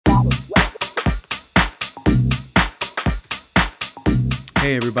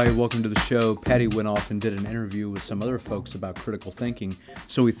Hey everybody, welcome to the show. Patty went off and did an interview with some other folks about critical thinking,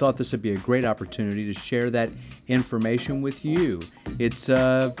 so we thought this would be a great opportunity to share that information with you. It's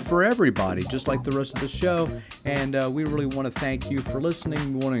for everybody, just like the rest of the show, and we really want to thank you for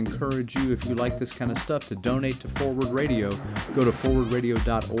listening. We want to encourage you, if you like this kind of stuff, to donate to Forward Radio. Go to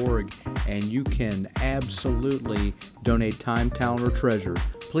forwardradio.org, and you can absolutely donate time, talent, or treasure.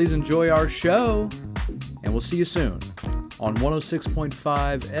 Please enjoy our show, and we'll see you soon on 106.5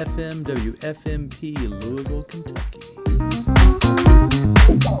 FM WFMP, Louisville, Kentucky.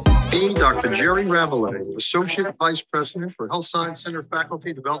 Dean Dr. Jerry Rabelais, Associate Vice President for Health Science Center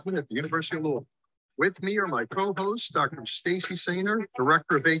Faculty Development at the University of Louisville. With me are my co-hosts, Dr. Stacy Sainer,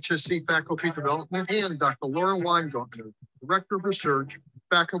 Director of HSC Faculty Development, and Dr. Laura Weingartner, Director of Research,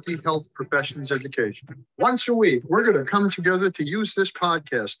 Faculty Health Professions Education. Once a week, we're going to come together to use this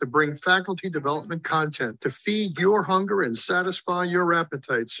podcast to bring faculty development content to feed your hunger and satisfy your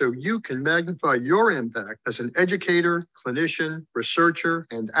appetite so you can magnify your impact as an educator, clinician, researcher,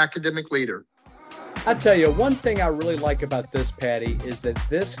 and academic leader. I tell you, one thing I really like about this, Patty, is that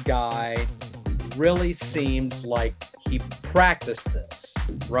this guy really seems like he practiced this,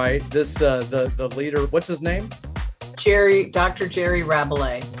 right? This, the leader, what's his name? Dr. Jerry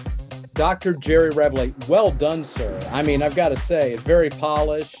Rabelais. Dr. Jerry Rabelais. Well done, sir. I mean, I've got to say, it's very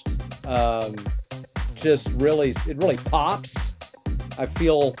polished. It really pops. I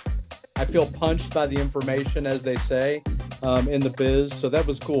feel punched by the information, as they say, in the biz. So that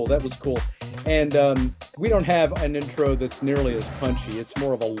was cool. And we don't have an intro that's nearly as punchy. It's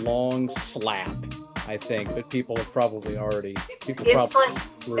more of a long slap, I think, but people have probably already.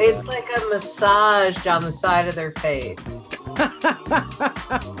 It's like a massage down the side of their face.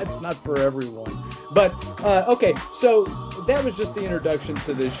 That's not for everyone. But, okay, so that was just the introduction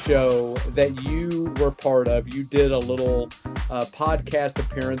to this show that you were part of. You did a little podcast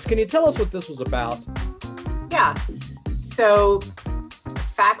appearance. Can you tell us what this was about? Yeah. So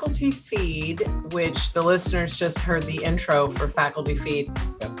Faculty Feed, which the listeners just heard the intro for Faculty Feed,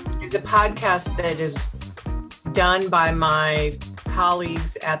 is a podcast that is done by my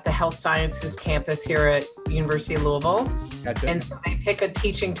colleagues at the Health Sciences campus here at University of Louisville. Gotcha. And so they pick a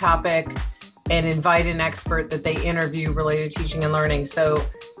teaching topic and invite an expert that they interview related to teaching and learning. So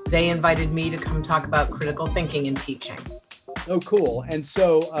they invited me to come talk about critical thinking in teaching. Oh, cool. And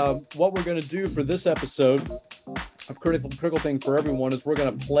so what we're going to do for this episode of Critical Thing for Everyone is we're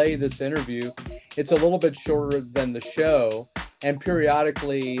going to play this interview. It's a little bit shorter than the show, and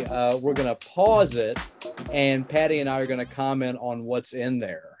periodically we're going to pause it, and Patty and I are going to comment on what's in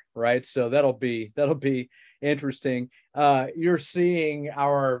there, right? So that'll be interesting. You're seeing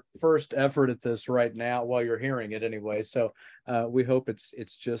our first effort at this right now. Well, you're hearing it anyway. So we hope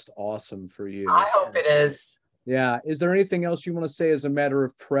it's just awesome for you. I hope it is. Yeah. Is there anything else you want to say as a matter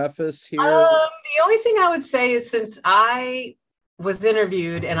of preface here? The only thing I would say is, since I was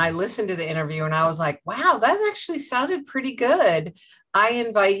interviewed and I listened to the interview and I was like, wow, that actually sounded pretty good. I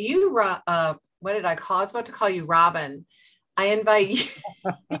invite you, what did I call? I was about to call you Robin. I invite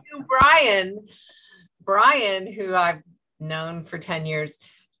you, Brian, who I've known for 10 years,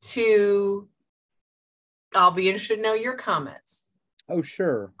 I'll be interested to know your comments. Oh,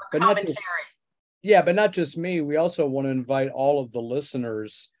 sure. But commentary. But not just me. We also want to invite all of the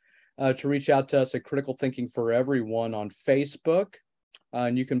listeners to reach out to us at Critical Thinking for Everyone on Facebook.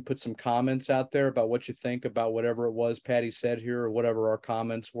 And you can put some comments out there about what you think about whatever it was Patty said here, or whatever our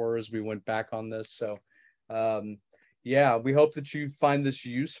comments were as we went back on this. So, we hope that you find this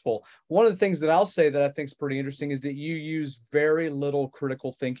useful. One of the things that I'll say that I think is pretty interesting is that you use very little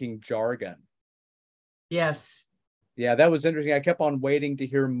critical thinking jargon. Yes. Yeah, that was interesting. I kept on waiting to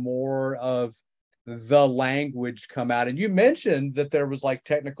hear more of the language come out. And you mentioned that there was like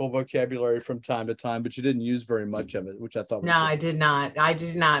technical vocabulary from time to time, but you didn't use very much of it, which I thought was I did not,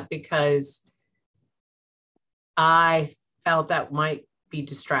 because I felt that might be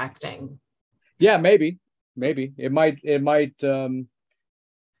distracting. Yeah, maybe it might do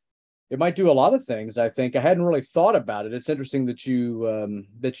a lot of things. I think I hadn't really thought about it. It's interesting that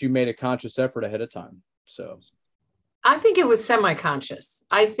you made a conscious effort ahead of time. So I think it was semi-conscious.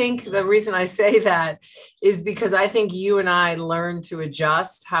 I think the reason I say that is because I think you and I learned to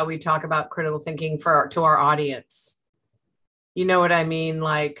adjust how we talk about critical thinking to our audience. You know what I mean?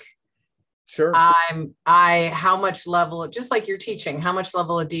 Like, sure. How much level, just like you're teaching, how much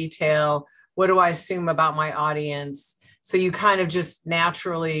level of detail, what do I assume about my audience? So you kind of just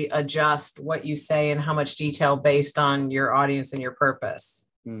naturally adjust what you say and how much detail based on your audience and your purpose.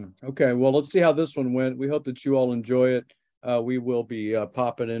 Okay, well, let's see how this one went. We hope that you all enjoy it. We will be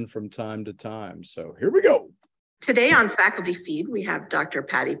popping in from time to time. So here we go. Today on Faculty Feed, we have Dr.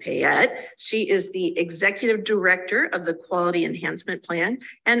 Patty Payette. She is the Executive Director of the Quality Enhancement Plan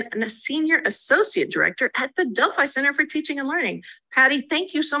and a Senior Associate Director at the Delphi Center for Teaching and Learning. Patty,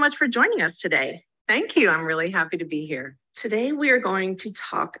 thank you so much for joining us today. Thank you. I'm really happy to be here. Today, we are going to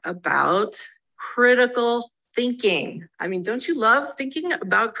talk about critical thinking. I mean, don't you love thinking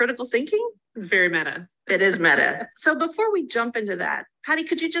about critical thinking? It's very meta. It is meta. So before we jump into that, Patty,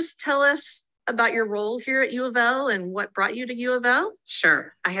 could you just tell us about your role here at U of L and what brought you to U of L?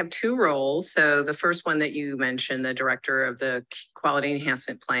 Sure. I have two roles. So the first one that you mentioned, the Director of the Quality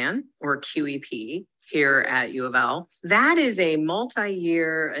Enhancement Plan, or QEP, here at U of L. That is a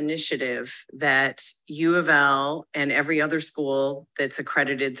multi-year initiative that U of L and every other school that's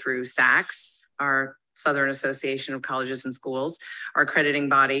accredited through SACS, our Southern Association of Colleges and Schools, our accrediting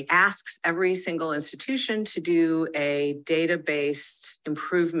body, asks every single institution to do a data-based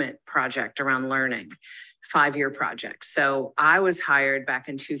improvement project around learning, 5-year project. So I was hired back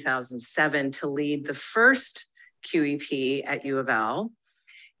in 2007 to lead the first QEP at U of L.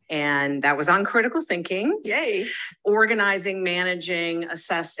 And that was on critical thinking. Yay. Organizing, managing,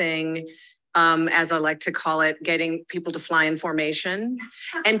 assessing, as I like to call it, getting people to fly in formation.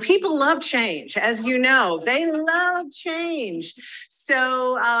 And people love change, as you know, they love change.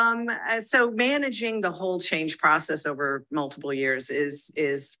 So, so managing the whole change process over multiple years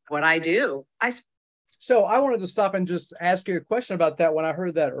is what I do. So I wanted to stop and just ask you a question about that. When I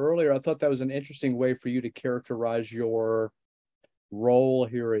heard that earlier, I thought that was an interesting way for you to characterize your role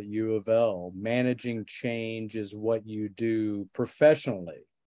here at U of L. Managing change is what you do professionally.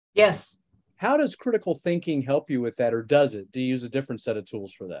 Yes. How does critical thinking help you with that, or does it? Do you use a different set of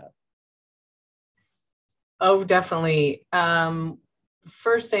tools for that? Oh, definitely.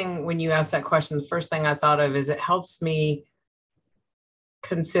 First thing, when you ask that question, the first thing I thought of is it helps me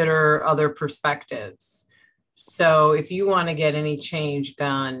consider other perspectives. So if you want to get any change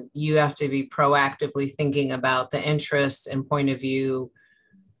done, you have to be proactively thinking about the interests and point of view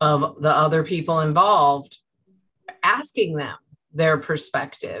of the other people involved, asking them their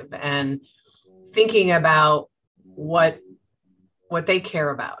perspective and thinking about what they care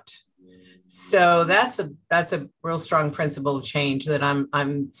about. So that's a real strong principle of change, that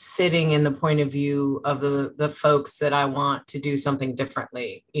I'm sitting in the point of view of the folks that I want to do something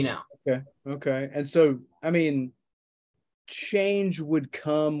differently, you know. Okay. And so, I mean, change would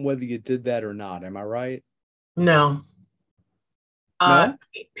come whether you did that or not. Am I right? No. No?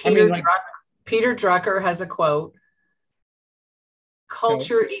 Peter Drucker has a quote: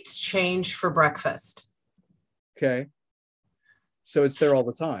 "Culture eats change for breakfast." Okay. So it's there all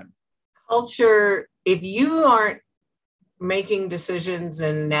the time. Culture, if you aren't making decisions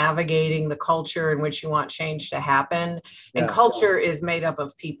and navigating the culture in which you want change to happen, and culture is made up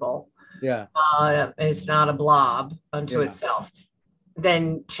of people. Yeah. It's not a blob unto itself,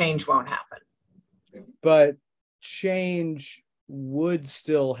 then change won't happen. But change would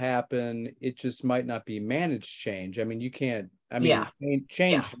still happen. It just might not be managed change. I mean, you can't,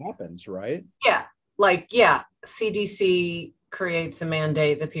 change happens, right? Yeah. CDC creates a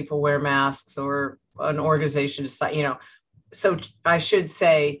mandate that people wear masks, or an organization decide, you know. So I should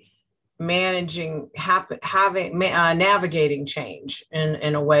say navigating change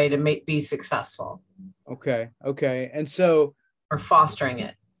in a way to be successful. Okay. And so, or fostering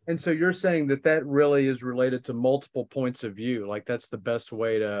it. And so you're saying that really is related to multiple points of view. Like that's the best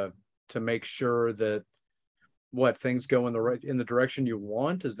way to make sure that things go in the direction you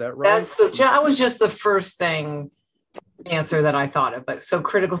want. Is that right? That was just the first answer that I thought of. But so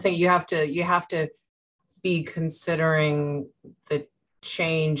critical thing, you have to be considering the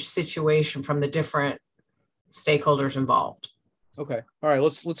change situation from the different stakeholders involved. Okay. All right.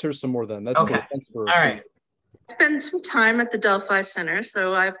 Let's hear some more then. That's okay. Cool. Thanks for. All right. Spend some time at the Delphi Center,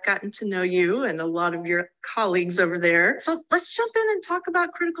 so I've gotten to know you and a lot of your colleagues over there. So let's jump in and talk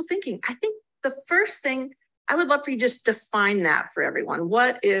about critical thinking. I think the first thing, I would love for you to just define that for everyone.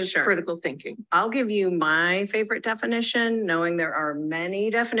 What is critical thinking? I'll give you my favorite definition, knowing there are many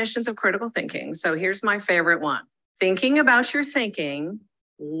definitions of critical thinking. So here's my favorite one: thinking about your thinking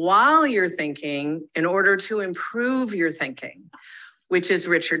while you're thinking in order to improve your thinking, which is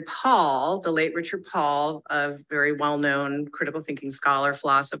Richard Paul, the late Richard Paul, a very well-known critical thinking scholar,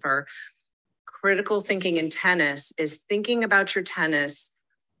 philosopher. Critical thinking in tennis is thinking about your tennis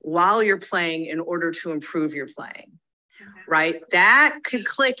while you're playing in order to improve your playing, right? That could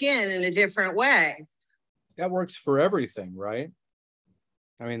click in a different way. That works for everything, right?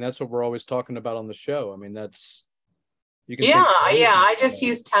 I mean, that's what we're always talking about on the show. I mean, you can. I just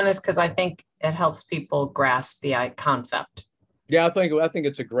use tennis because I think it helps people grasp the concept. Yeah, I think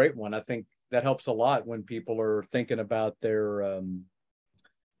it's a great one. I think that helps a lot when people are thinking about their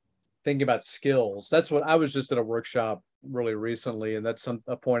thinking about skills. That's what I was just at a workshop really recently, and that's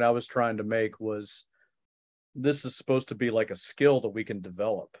a point I was trying to make was this is supposed to be like a skill that we can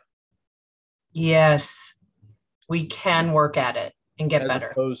develop. Yes, we can work at it and get better.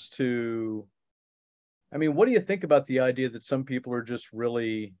 As opposed to, I mean, what do you think about the idea that some people are just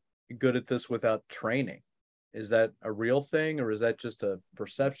really good at this without training? Is that a real thing, or is that just a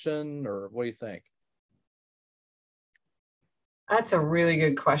perception, or what do you think? That's a really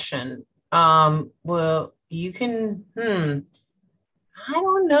good question. Well, you can, I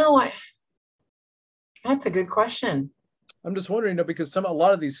don't know. That's a good question. I'm just wondering, because a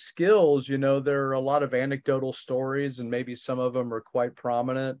lot of these skills, there are a lot of anecdotal stories, and maybe some of them are quite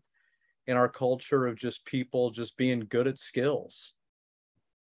prominent in our culture of just people just being good at skills.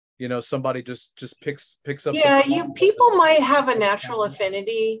 Somebody just picks up. Yeah, people might have a natural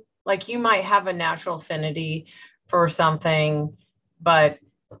affinity. Like you might have a natural affinity for something, but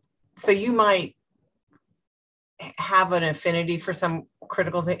so you might have an affinity for some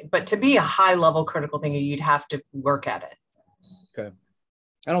critical thing, but to be a high level critical thinker, you'd have to work at it. Okay.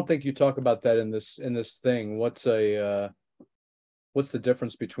 I don't think you talk about that in this thing. What's the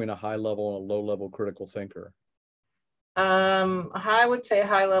difference between a high level and a low level critical thinker? I would say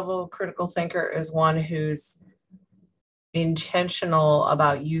high level critical thinker is one who's intentional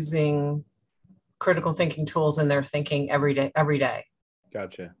about using critical thinking tools in their thinking every day.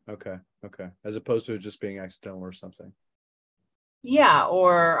 Gotcha. Okay. As opposed to it just being accidental or something. Yeah.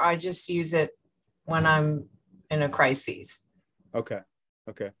 Or I just use it when I'm in a crisis. Okay.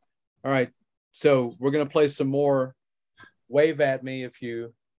 All right. So we're going to play some more. Wave at me if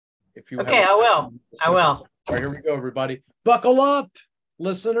you. Okay, I will. All right, here we go, everybody. Buckle up,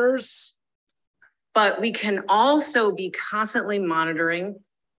 listeners. But we can also be constantly monitoring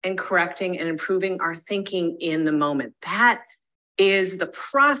and correcting and improving our thinking in the moment. That is the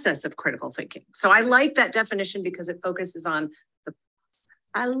process of critical thinking. So I like that definition because it focuses on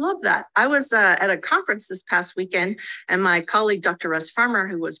I love that. I was at a conference this past weekend, and my colleague, Dr. Russ Farmer,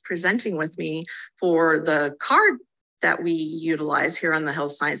 who was presenting with me for the card that we utilize here on the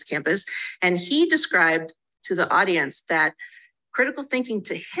Health Science Campus, and he described to the audience that critical thinking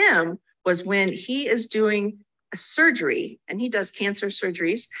to him was when he is doing a surgery, and he does cancer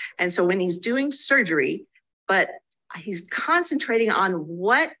surgeries. And so when he's doing surgery, but he's concentrating on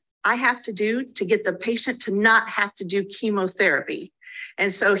what I have to do to get the patient to not have to do chemotherapy.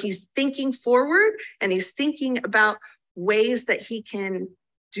 And so he's thinking forward, and he's thinking about ways that he can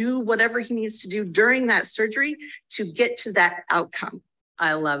do whatever he needs to do during that surgery to get to that outcome.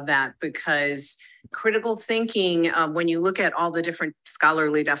 I love that because critical thinking, when you look at all the different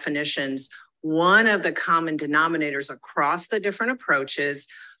scholarly definitions, one of the common denominators across the different approaches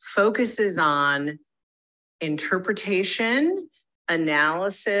focuses on interpretation,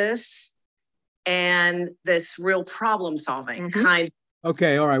 analysis, and this real problem solving kind.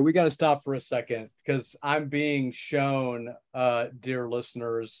 Okay, all right, we got to stop for a second because I'm being shown, dear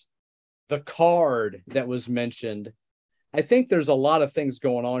listeners, the card that was mentioned. I think there's a lot of things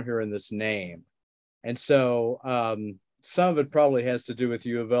going on here in this name. And so some of it probably has to do with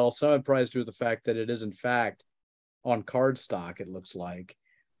U of L. Some of it probably has to do with the fact that it is, in fact, on cardstock, it looks like.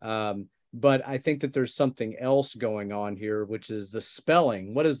 But I think that there's something else going on here, which is the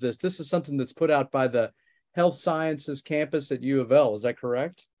spelling. What is this? This is something that's put out by the Health Sciences Campus at U of L. Is that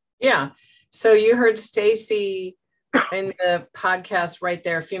correct? Yeah. So you heard Stacy in the podcast right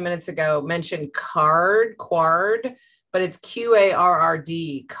there a few minutes ago mention quard, but it's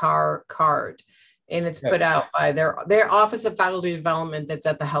QARRD, card. And it's put out by their Office of Faculty Development that's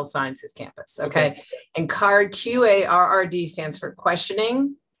at the Health Sciences Campus. Okay. And CARD, QARRD, stands for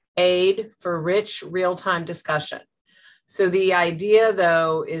questioning, aid for rich real-time discussion. So the idea,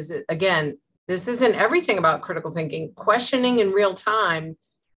 though, is, again, this isn't everything about critical thinking. Questioning in real time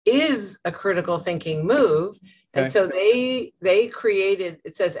is a critical thinking move. And so they created,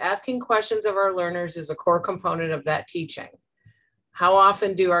 it says, asking questions of our learners is a core component of that teaching. How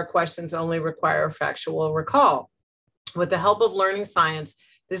often do our questions only require factual recall? With the help of learning science,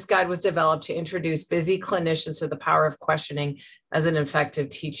 this guide was developed to introduce busy clinicians to the power of questioning as an effective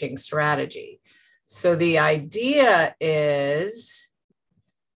teaching strategy. So the idea is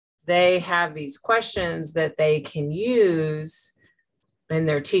they have these questions that they can use in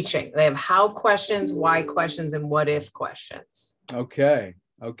their teaching. They have how questions, why questions, and what if questions. Okay.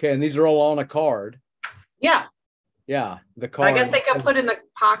 And these are all on a card. Yeah. Yeah, the card. I guess they could put in the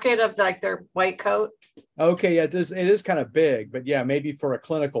pocket of like their white coat. Okay, yeah, it is kind of big, but yeah, maybe for a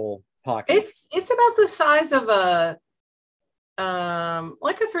clinical pocket. It's about the size of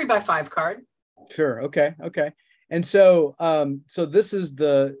like a 3x5 card. Sure. Okay. Okay. And so, so this is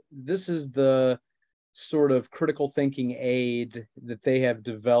the sort of critical thinking aid that they have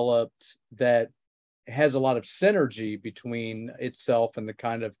developed that has a lot of synergy between itself and the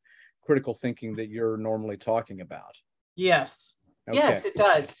kind of critical thinking that you're normally talking about. Yes. Okay. Yes, it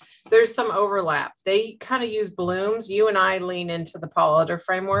does. There's some overlap. They kind of use Bloom's. You and I lean into the Paul Utter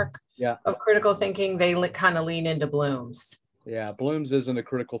framework of critical thinking. They kind of lean into Bloom's. Yeah. Bloom's isn't a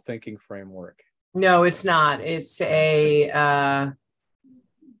critical thinking framework. No, it's not. It's a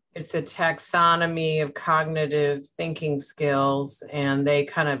taxonomy of cognitive thinking skills, and they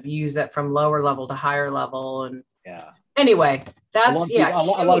kind of use that from lower level to higher level. And anyway, that's a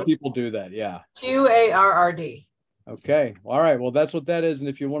lot of people do that. Yeah. QARRD. Okay. All right. Well, that's what that is. And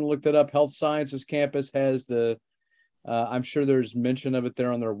if you want to look that up, Health Sciences Campus has I'm sure there's mention of it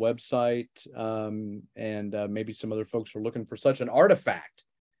there on their website. And maybe some other folks are looking for such an artifact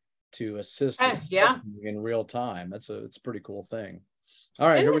to assist in real time. It's a pretty cool thing. All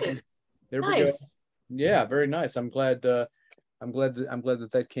right. Here we go. There we go. Yeah. Very nice. I'm glad that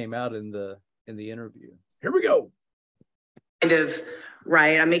came out in the interview. Here we go. Kind of,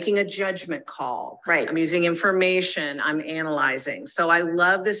 right. I'm making a judgment call. Right. I'm using information. I'm analyzing. So I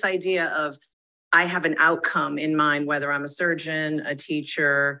love this idea of I have an outcome in mind, whether I'm a surgeon, a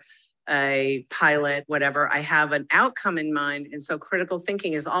teacher, a pilot, whatever. I have an outcome in mind. And so critical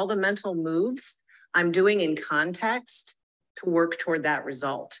thinking is all the mental moves I'm doing in context to work toward that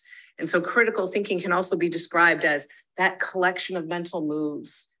result. And so critical thinking can also be described as that collection of mental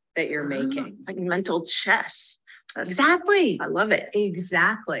moves that you're making. Like mental chess. Exactly. I love it.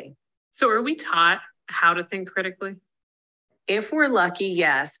 Exactly. So are we taught how to think critically? If we're lucky,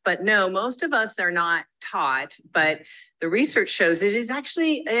 yes, but no, most of us are not taught, but the research shows it is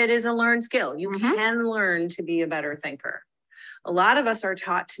a learned skill. You can learn to be a better thinker. A lot of us are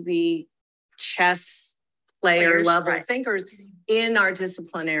taught to be chess player level thinkers in our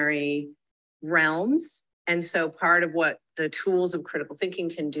disciplinary realms. And so part of what the tools of critical thinking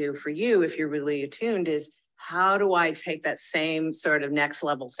can do for you, if you're really attuned, is how do I take that same sort of next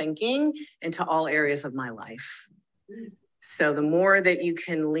level thinking into all areas of my life? So the more that you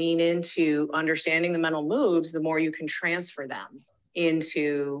can lean into understanding the mental moves, the more you can transfer them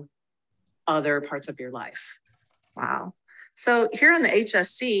into other parts of your life. Wow. So here on the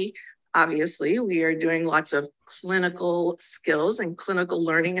HSC, obviously, we are doing lots of clinical skills and clinical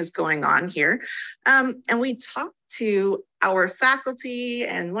learning is going on here. And we talk to our faculty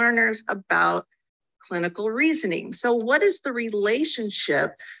and learners about clinical reasoning. So what is the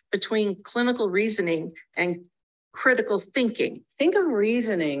relationship between clinical reasoning and critical thinking? Think of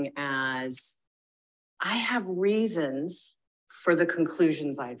reasoning as I have reasons for the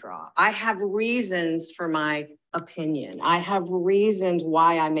conclusions I draw. I have reasons for my opinion. I have reasons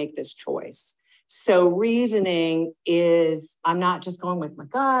why I make this choice. So reasoning is, I'm not just going with my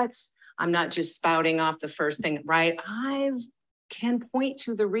guts. I'm not just spouting off the first thing, right? I can point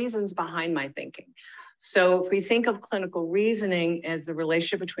to the reasons behind my thinking. So if we think of clinical reasoning as the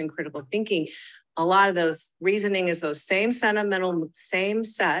relationship between critical thinking, a lot of those reasoning is those same set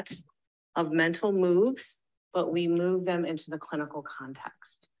of mental moves, but we move them into the clinical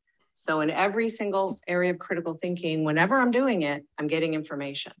context. So in every single area of critical thinking, whenever I'm doing it, I'm getting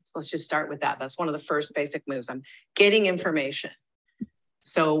information. So let's just start with that. That's one of the first basic moves. I'm getting information.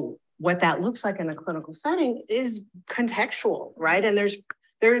 So what that looks like in a clinical setting is contextual, right? And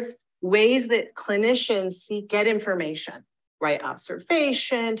there's ways that clinicians get information, right?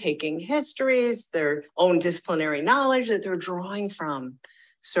 Observation, taking histories, their own disciplinary knowledge that they're drawing from.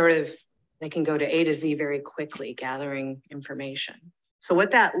 Sort of, they can go to A to Z very quickly, gathering information. So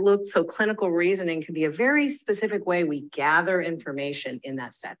so clinical reasoning can be a very specific way we gather information in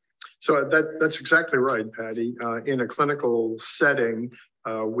that setting. So that's exactly right, Patty. In a clinical setting,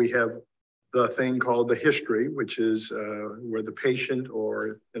 we have the thing called the history, which is where the patient,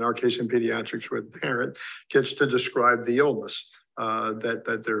 or in our case in pediatrics, where the parent gets to describe the illness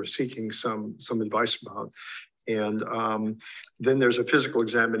that they're seeking some advice about. And then there's a physical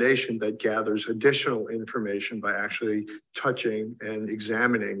examination that gathers additional information by actually touching and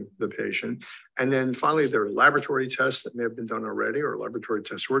examining the patient. And then finally, there are laboratory tests that may have been done already, or laboratory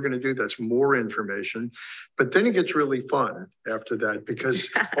tests we're going to do. That's more information. But then it gets really fun after that, because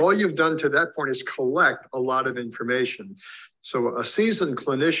all you've done to that point is collect a lot of information. So a seasoned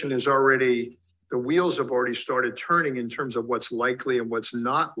clinician is already, the wheels have already started turning in terms of what's likely and what's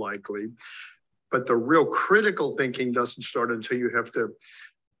not likely. But the real critical thinking doesn't start until you have to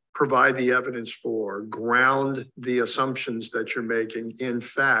provide the evidence for, ground the assumptions that you're making in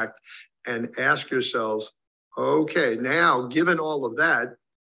fact, and ask yourselves, Okay, now, given all of that,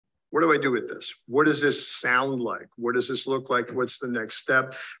 what do I do with this? What does this sound like? What does this look like? What's the next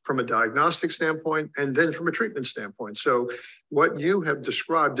step from a diagnostic standpoint and then from a treatment standpoint? So what you have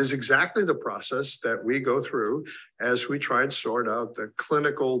described is exactly the process that we go through as we try and sort out the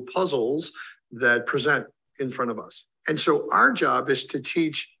clinical puzzles that present in front of us. And so our job is to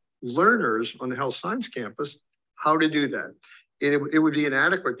teach learners on the health science campus how to do that. It would be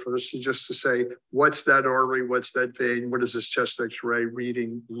inadequate for us to just to say, what's that artery? What's that vein? What does this chest x-ray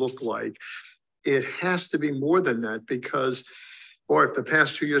reading look like? It has to be more than that because, or if the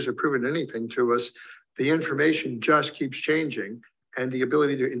past 2 years have proven anything to us, the information just keeps changing and the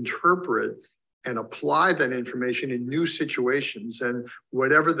ability to interpret and apply that information in new situations and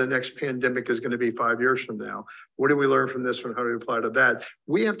whatever the next pandemic is going to be 5 years from now. What do we learn from this one? How do we apply to that?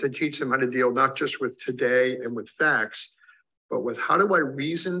 We have to teach them how to deal not just with today and with facts, but with how do I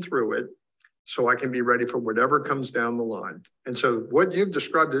reason through it so I can be ready for whatever comes down the line. And so what you've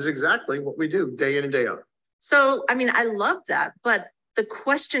described is exactly what we do day in and day out. So, I mean, I love that, but the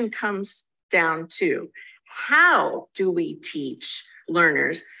question comes down to how do we teach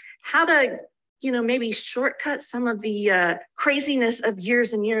learners how to, maybe shortcut some of the craziness of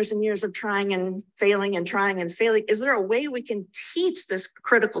years and years and years of trying and failing and trying and failing? Is there a way we can teach this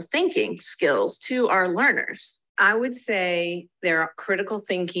critical thinking skills to our learners? I would say there are critical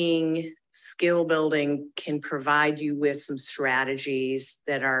thinking, skill building can provide you with some strategies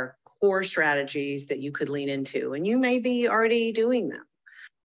that are core strategies that you could lean into, and you may be already doing them.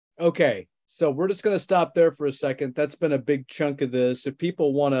 Okay, so we're just going to stop there for a second. That's been a big chunk of this. If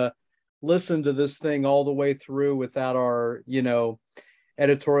people want to listen to this thing all the way through without our,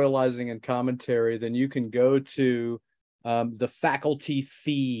 editorializing and commentary, then you can go to the faculty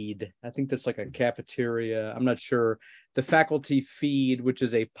feed. I think that's like a cafeteria. I'm not sure. The faculty feed, which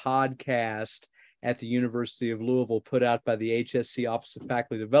is a podcast at the University of Louisville put out by the HSC Office of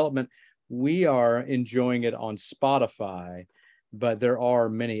Faculty Development. We are enjoying it on Spotify, but there are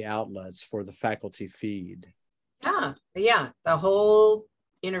many outlets for the faculty feed. Yeah. The whole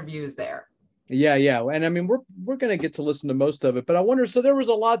interview is there. Yeah. And I mean, we're going to get to listen to most of it, but I wonder, so there was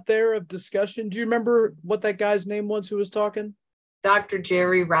a lot there of discussion. Do you remember what that guy's name was who was talking? Dr.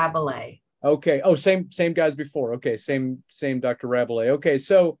 Jerry Rabelais. Okay. Oh, same guys before. Okay. Same Dr. Rabelais. Okay.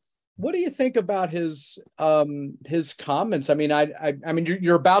 So what do you think about his comments? I mean, I mean,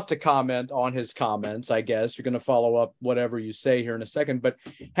 you're about to comment on his comments, I guess. You're going to follow up whatever you say here in a second, but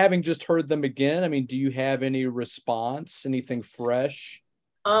having just heard them again, I mean, do you have any response, anything fresh?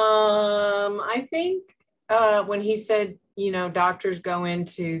 I think when he said, doctors go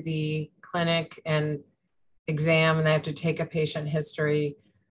into the clinic and exam and they have to take a patient history.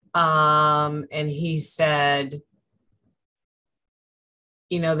 And he said,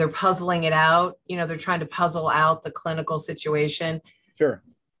 they're puzzling it out, they're trying to puzzle out the clinical situation. Sure.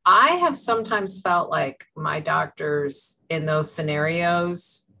 I have sometimes felt like my doctors in those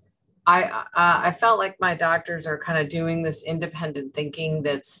scenarios, I felt like my doctors are kind of doing this independent thinking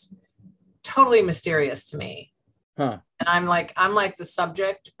that's totally mysterious to me. Huh. And I'm like the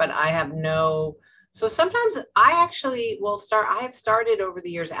subject, but I have no. So sometimes I actually I have started over the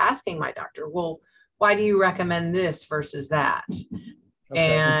years asking my doctor, well, why do you recommend this versus that?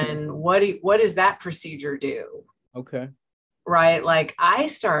 Okay. And what does that procedure do? Okay. Right. Like I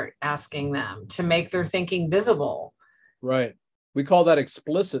start asking them to make their thinking visible. Right. We call that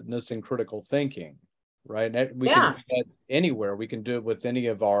explicitness in critical thinking, right? We can do that anywhere. We can do it with any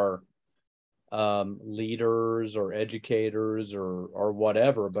of our leaders or educators or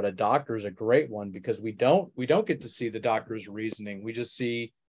whatever. But a doctor is a great one because we don't get to see the doctor's reasoning. We just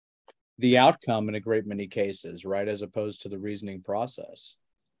see the outcome in a great many cases, right? As opposed to the reasoning process.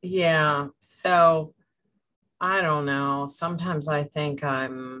 Yeah. So I don't know. Sometimes I think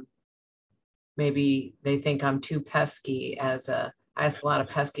maybe they think I'm too pesky I ask a lot of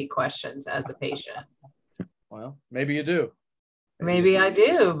pesky questions as a patient. Well, maybe you do. Maybe I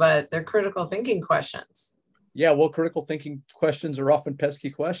do, but they're critical thinking questions. Yeah, well, critical thinking questions are often pesky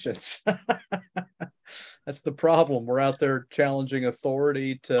questions. That's the problem. We're out there challenging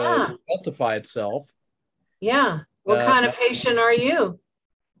authority to justify itself. Yeah. What kind of patient are you?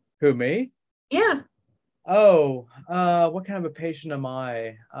 Who, me? Yeah. Oh, what kind of a patient am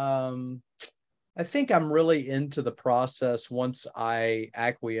I? I think I'm really into the process once I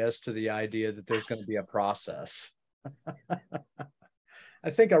acquiesce to the idea that there's going to be a process. I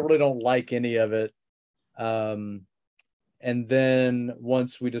think I really don't like any of it. And then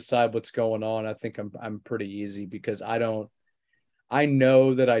once we decide what's going on, I think I'm pretty easy because I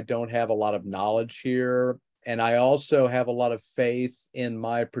know that I don't have a lot of knowledge here. And I also have a lot of faith in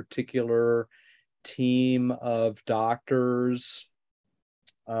my particular team of doctors,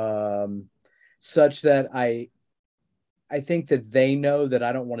 such that I think that they know that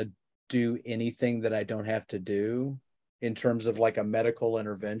I don't want to do anything that I don't have to do in terms of like a medical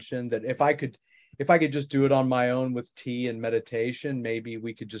intervention. That if I could just do it on my own with tea and meditation, maybe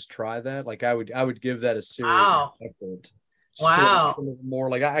we could just try that. Like I would give that a serious Wow. effort. Wow. Stretch more,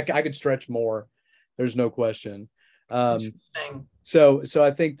 like I could stretch more. There's no question. Interesting. So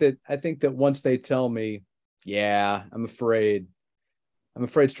I think that once they tell me, yeah, I'm afraid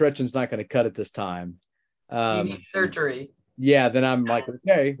stretching's not going to cut it this time. You need surgery. Yeah, then I'm like,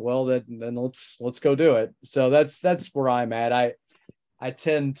 okay, well then let's go do it. So that's where I'm at. I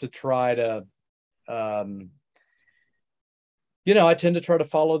tend to try to I tend to try to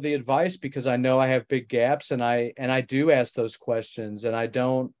follow the advice because I know I have big gaps, and I do ask those questions, and I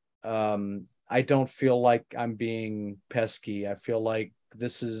don't feel like I'm being pesky. I feel like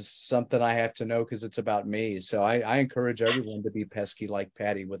this is something I have to know because it's about me. So I encourage everyone to be pesky like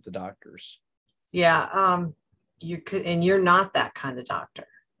Patty with the doctors. Yeah. You're not that kind of doctor.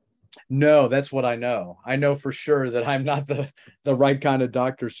 No, that's what I know. I know for sure that I'm not the right kind of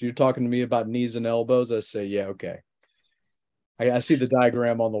doctor. So you're talking to me about knees and elbows. I say, yeah, okay. I see the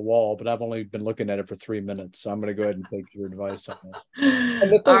diagram on the wall, but I've only been looking at it for 3 minutes. So I'm going to go ahead and take your advice on that.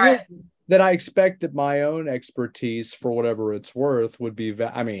 And the thing All right. that I expect that my own expertise, for whatever it's worth, would be,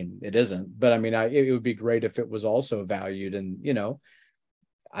 I mean, it isn't, but I mean, it would be great if it was also valued. And,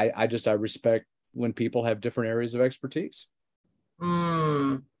 I respect when people have different areas of expertise.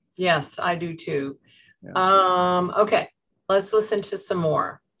 Yes, I do too. Yeah. Okay, let's listen to some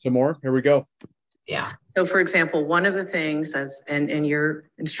more. Some more? Here we go. Yeah. So for example, one of the things and your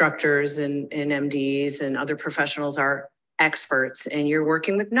instructors and MDs and other professionals are experts, and you're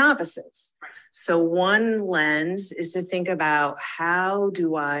working with novices. So one lens is to think about, how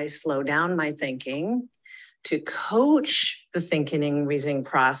do I slow down my thinking to coach the thinking and reasoning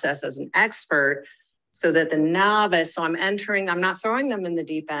process as an expert, so that the novice, so I'm not throwing them in the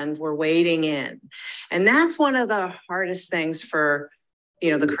deep end, we're wading in. And that's one of the hardest things for,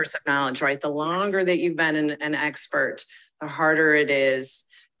 the curse of knowledge, right? The longer that you've been an expert, the harder it is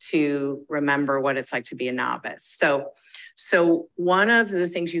to remember what it's like to be a novice. So one of the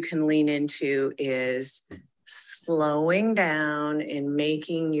things you can lean into is slowing down and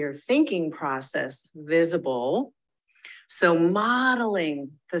making your thinking process visible. So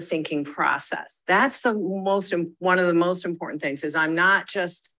modeling the thinking process, that's one of the most important things. Is I'm not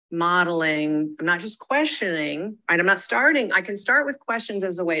just modeling, I'm not just questioning, right? I can start with questions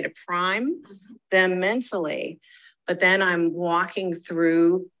as a way to prime them mentally, but then I'm walking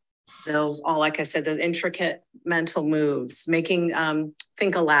through those, like I said, those intricate mental moves, making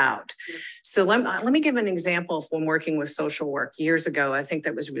think aloud. So let me give an example of when working with social work years ago. I think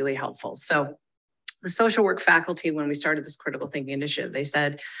that was really helpful. So the social work faculty, when we started this critical thinking initiative, they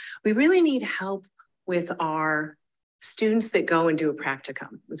said, we really need help with our students that go and do a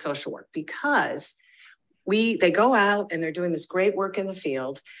practicum with social work, because they go out and they're doing this great work in the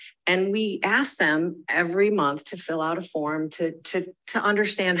field. And we ask them every month to fill out a form to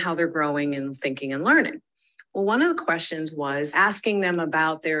understand how they're growing and thinking and learning. Well, one of the questions was asking them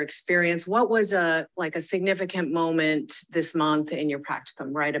about their experience. What was a significant moment this month in your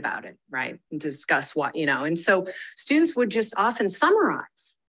practicum? Write about it, right? And discuss what, and so students would just often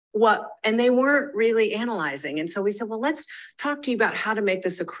summarize and they weren't really analyzing. And so we said, well, let's talk to you about how to make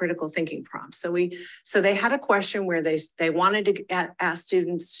this a critical thinking prompt. So they had a question where they wanted to ask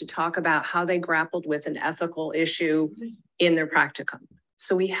students to talk about how they grappled with an ethical issue in their practicum.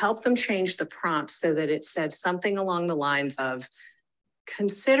 So we helped them change the prompt so that it said something along the lines of,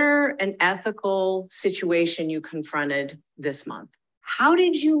 consider an ethical situation you confronted this month. How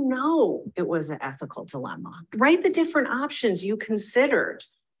did you know it was an ethical dilemma? Write the different options you considered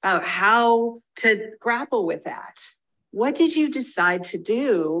about how to grapple with that. What did you decide to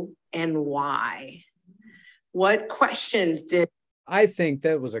do and why? What questions did? I think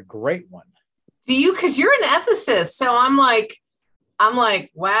that was a great one. Do you? Because you're an ethicist. So I'm like,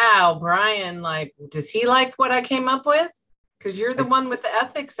 wow, Brian, does he like what I came up with? Because you're the one with the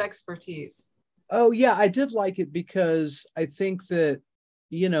ethics expertise. Oh, yeah, I did like it because I think that,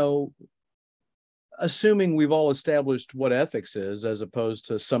 assuming we've all established what ethics is, as opposed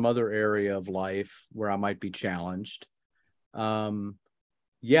to some other area of life where I might be challenged.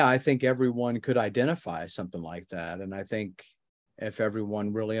 I think everyone could identify something like that. And I think if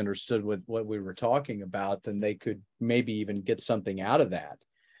everyone really understood what we were talking about, then they could maybe even get something out of that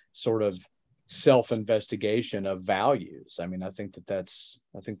sort of self-investigation of values. I mean, I think that's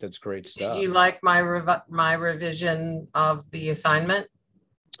great stuff. Did you like my revision of the assignment?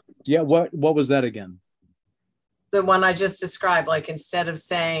 Yeah. What was that again? The one I just described, like instead of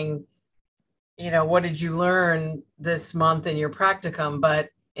saying, what did you learn this month in your practicum? But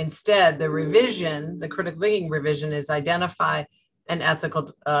instead, the critical thinking revision is identify an ethical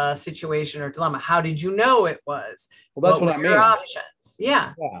situation or dilemma. How did you know it was? Well, that's what I were your mean. options?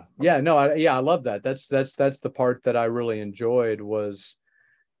 Yeah. Yeah. No, I love that. That's the part that I really enjoyed, was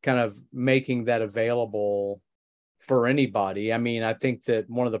kind of making that available for anybody. I mean, I think that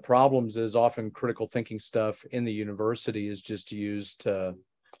one of the problems is often critical thinking stuff in the university is just used to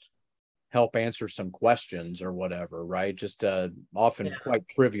help answer some questions or whatever, right? Just often quite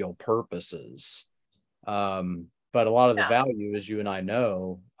trivial purposes. But a lot of the value, as you and I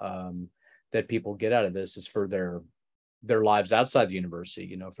know, that people get out of this is for their lives outside the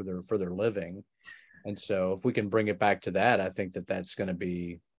university, for their living. And so if we can bring it back to that, I think that that's going to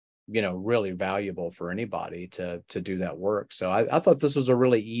be, really valuable for anybody to do that work. So I thought this was a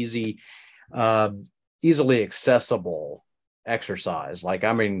really easily accessible exercise. Like,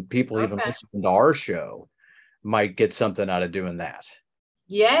 I mean, people even listening to our show might get something out of doing that.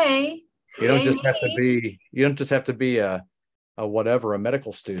 Yay. You don't just have to be a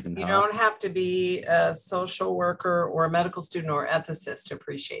medical student. You don't have to be a social worker or a medical student or ethicist to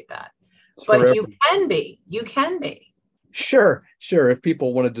appreciate that. But you can be. Sure. If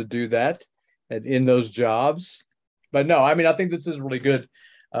people wanted to do that in those jobs. But no, I mean, I think this is really good.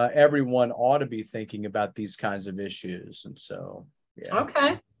 Everyone ought to be thinking about these kinds of issues. And so, yeah.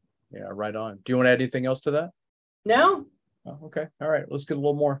 Okay. Yeah, right on. Do you want to add anything else to that? No. Oh, okay. All right. Let's get a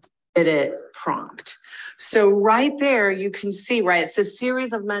little more. It prompt. So right there, you can see, right, it's a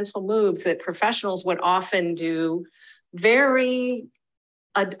series of mental moves that professionals would often do very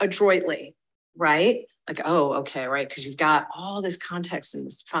adroitly, right? Like, oh, okay, right, because you've got all this context and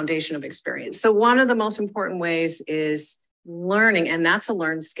this foundation of experience. So one of the most important ways is learning, and that's a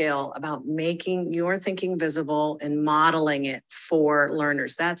learned skill, about making your thinking visible and modeling it for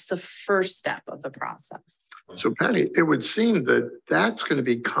learners. That's the first step of the process. So Patty, it would seem that that's going to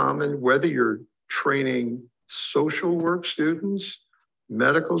be common whether you're training social work students,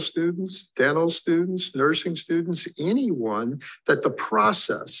 medical students, dental students, nursing students, anyone, that the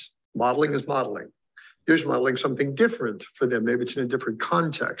process, modeling is modeling. You're modeling something different for them. Maybe it's in a different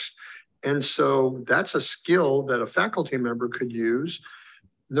context. And so that's a skill that a faculty member could use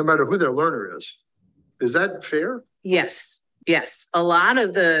no matter who their learner is. Is that fair? Yes. A lot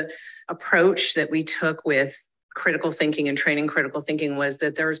of the approach that we took with critical thinking and training critical thinking was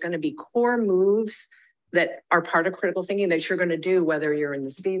that there's going to be core moves that are part of critical thinking that you're going to do, whether you're in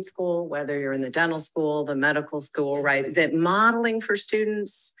the speed school, whether you're in the dental school, the medical school, right? That modeling for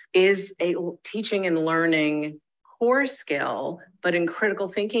students is a teaching and learning core skill, but in critical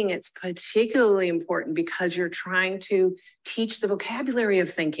thinking, it's particularly important because you're trying to teach the vocabulary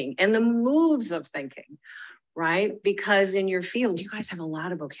of thinking and the moves of thinking, right? Because in your field, you guys have a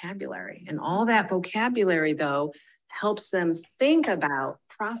lot of vocabulary, and all that vocabulary, though, helps them think about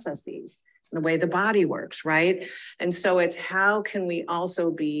processes, the way the body works, right? And so it's how can we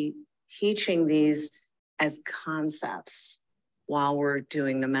also be teaching these as concepts while we're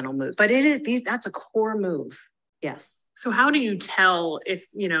doing the mental moves? But that's a core move. Yes. So how do you tell if,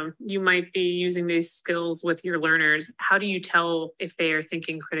 you might be using these skills with your learners? How do you tell if they are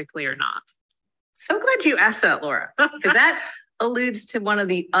thinking critically or not? So glad you asked that, Laura, because that alludes to one of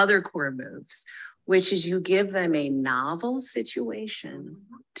the other core moves, which is you give them a novel situation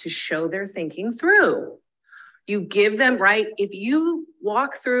to show their thinking through. You give them, right? If you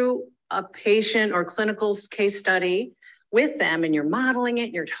walk through a patient or clinical case study with them and you're modeling it,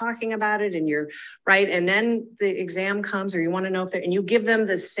 and you're talking about it, and you're right, and then the exam comes, or you want to know if and you give them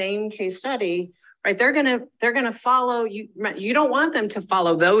the same case study, right? They're gonna follow you. You don't want them to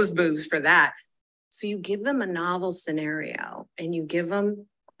follow those moves for that. So you give them a novel scenario and you give them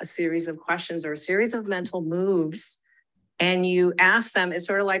a series of questions or a series of mental moves, and you ask them. It's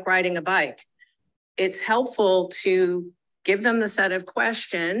sort of like riding a bike. It's helpful to give them the set of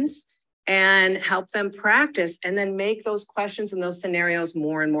questions and help them practice, and then make those questions and those scenarios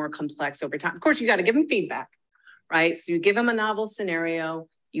more and more complex over time. Of course, you got to give them feedback, right? So you give them a novel scenario,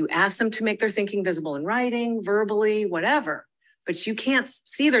 you ask them to make their thinking visible in writing, verbally, whatever, but you can't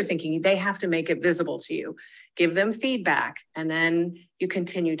see their thinking. They have to make it visible to you. Give them feedback, and then you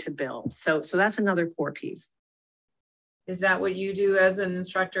continue to build. So that's another core piece. Is that what you do as an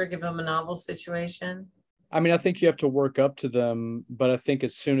instructor? Give them a novel situation? I mean, I think you have to work up to them, but I think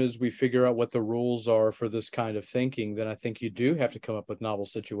as soon as we figure out what the rules are for this kind of thinking, then I think you do have to come up with novel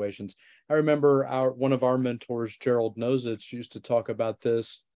situations. I remember one of our mentors, Gerald Nositz, used to talk about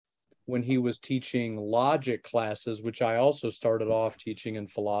this when he was teaching logic classes, which I also started off teaching in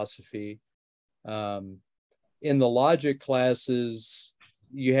philosophy. In the logic classes,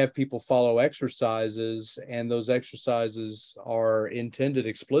 you have people follow exercises, and those exercises are intended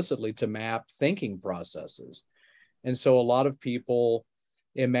explicitly to map thinking processes. And so a lot of people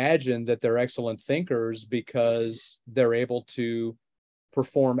imagine that they're excellent thinkers because they're able to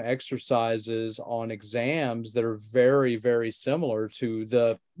perform exercises on exams that are very, very similar to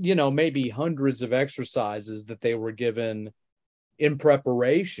the, maybe hundreds of exercises that they were given in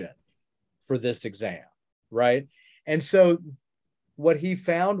preparation for this exam, right? And so what he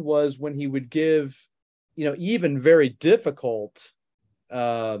found was when he would give, even very difficult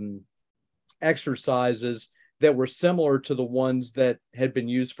exercises that were similar to the ones that had been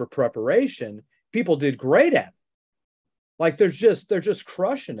used for preparation, people did great at it. Like they're just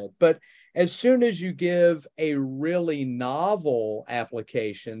crushing it. But as soon as you give a really novel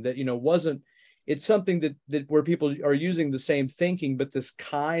application that, it's something that where people are using the same thinking, but this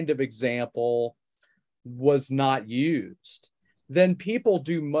kind of example was not used, then people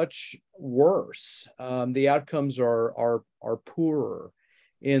do much worse. The outcomes are poorer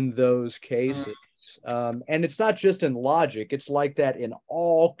in those cases. And it's not just in logic. It's like that in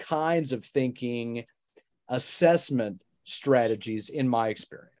all kinds of thinking assessment strategies, in my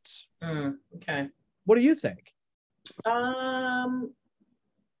experience. Okay. What do you think?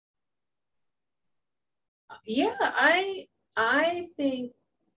 Yeah, I think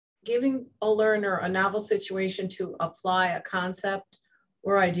giving a learner a novel situation to apply a concept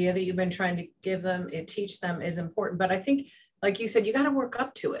or idea that you've been trying to teach them is important. But I think, like you said, you got to work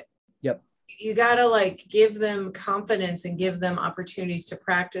up to it. Yep. You got to give them confidence and give them opportunities to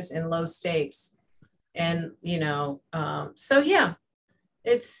practice in low stakes. And, so yeah,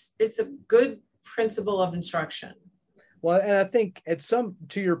 it's a good principle of instruction. Well, and I think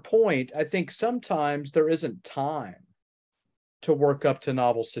to your point, I think sometimes there isn't time to work up to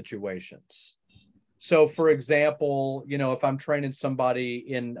novel situations. So for example, if I'm training somebody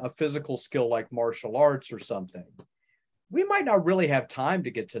in a physical skill like martial arts or something, we might not really have time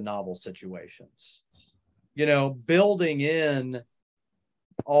to get to novel situations. Building in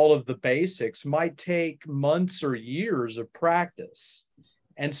all of the basics might take months or years of practice.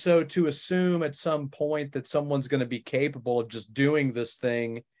 And so to assume at some point that someone's going to be capable of just doing this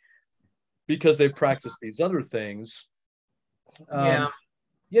thing because they practice these other things, it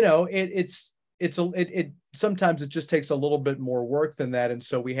sometimes it just takes a little bit more work than that. And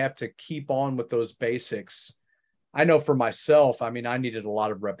so we have to keep on with those basics. I know for myself, I needed a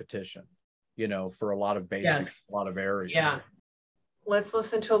lot of repetition, for a lot of basics, a lot of areas. Yeah. Let's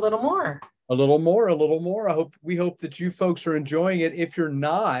listen to a little more. A little more. We hope that you folks are enjoying it. If you're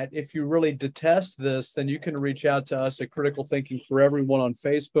not, if you really detest this, then you can reach out to us at Critical Thinking for Everyone on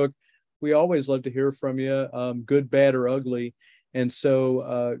Facebook. We always love to hear from you, good, bad, or ugly. And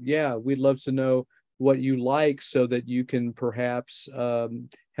so, we'd love to know what you like so that you can perhaps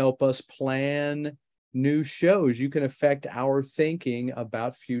help us plan new shows. You can affect our thinking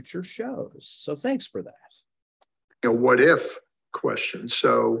about future shows. So thanks for that. What if question.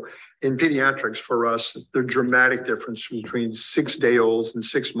 So in pediatrics for us, the dramatic difference between 6-day-olds and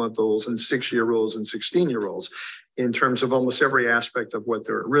 6-month-olds and 6-year-olds and 16-year-olds in terms of almost every aspect of what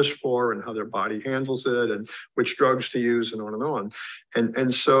they're at risk for and how their body handles it and which drugs to use and on and on.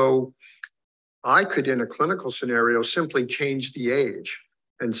 And so I could, in a clinical scenario, simply change the age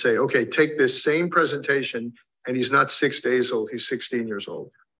and say, okay, take this same presentation and he's not 6 days old, he's 16 years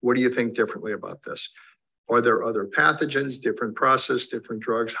old. What do you think differently about this? Are there other pathogens, different process, different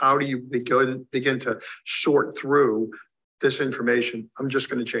drugs? How do you begin to sort through this information? I'm just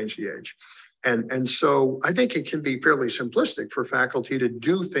going to change the age. And so I think it can be fairly simplistic for faculty to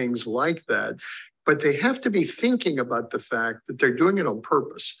do things like that, but they have to be thinking about the fact that they're doing it on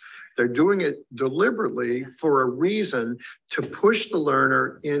purpose. They're doing it deliberately for a reason to push the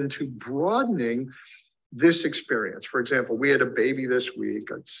learner into broadening this experience. For example, we had a baby this week,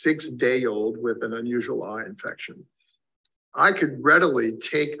 a 6-day-old with an unusual eye infection. I could readily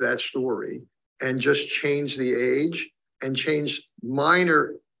take that story and just change the age and change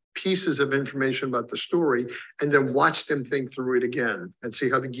minor pieces of information about the story and then watch them think through it again and see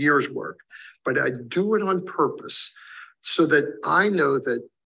how the gears work. But I do it on purpose so that I know that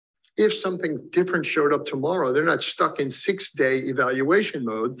if something different showed up tomorrow, they're not stuck in 6-day evaluation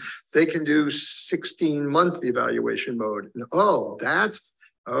mode. They can do 16-month evaluation mode. And, oh, that's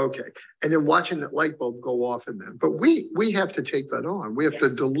okay. And then watching that light bulb go off in them. But we have to take that on. We have to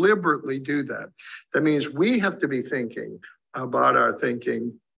deliberately do that. That means we have to be thinking about our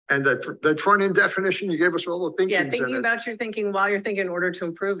thinking And that front end definition, you gave us all the thinkings Yeah, in thinking it. about your thinking while you're thinking in order to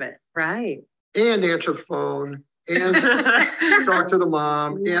improve it. Right. And answer the phone and talk to the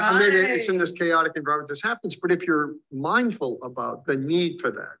mom. Yeah, I mean, it's in this chaotic environment this happens, but if you're mindful about the need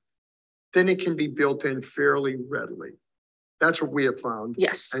for that, then it can be built in fairly readily. That's what we have found.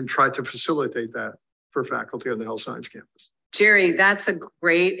 Yes. And tried to facilitate that for faculty on the health science campus. Jerry, that's a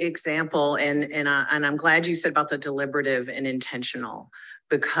great example. And I'm glad you said about the deliberative and intentional,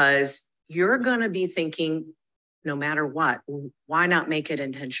 because you're going to be thinking no matter what, why not make it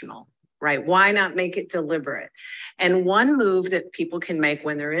intentional? Right? Why not make it deliberate? And one move that people can make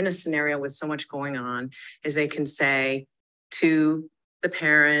when they're in a scenario with so much going on is they can say to the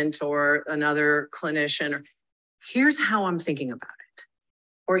parent or another clinician, here's how I'm thinking about it,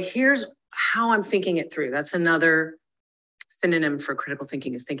 or here's how I'm thinking it through. That's another synonym for critical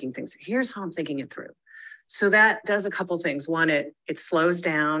thinking, is thinking things. Here's how I'm thinking it through. So that does a couple things. One, it slows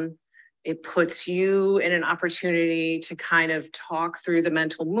down. It puts you in an opportunity to kind of talk through the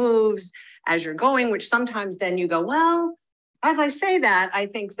mental moves as you're going, which sometimes then you go, well, as I say that, I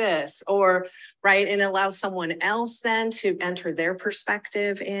think this, or right. And it allows someone else then to enter their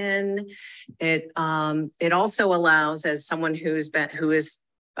perspective in it. It also allows, as someone who is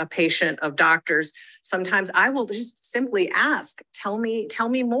a patient of doctors, sometimes I will just simply ask, tell me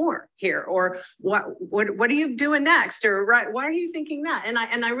more here, or what are you doing next, or right, why are you thinking that? And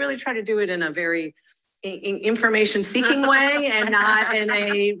I really try to do it in a very information seeking way, and not in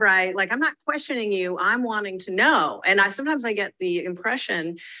a right, like I'm not questioning you, I'm wanting to know. And sometimes I get the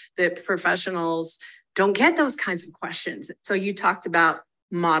impression that professionals don't get those kinds of questions. So you talked about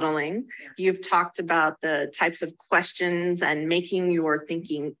modeling. You've talked about the types of questions and making your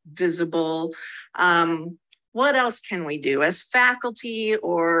thinking visible. What else can we do as faculty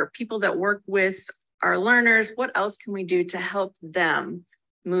or people that work with our learners? What else can we do to help them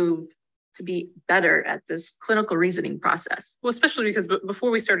move to be better at this clinical reasoning process? Well, especially because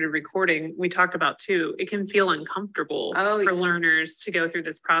before we started recording, we talked about too, it can feel uncomfortable for learners to go through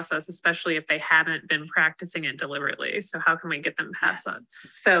this process, especially if they haven't been practicing it deliberately. So how can we get them past that?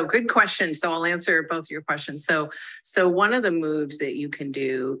 So good question. So I'll answer both of your questions. So one of the moves that you can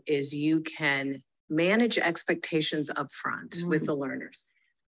do is you can manage expectations up front with the learners.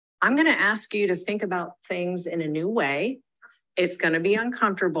 I'm going to ask you to think about things in a new way. It's going to be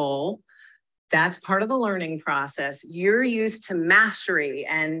uncomfortable. That's part of the learning process. You're used to mastery,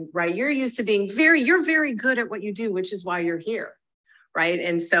 and right, you're used to being you're very good at what you do, which is why you're here, right?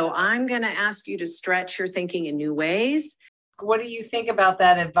 And so I'm going to ask you to stretch your thinking in new ways. What do you think about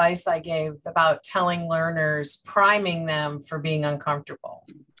that advice I gave about telling learners, priming them for being uncomfortable?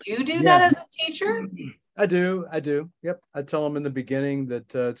 Do you do that as a teacher? I do. Yep. I tell them in the beginning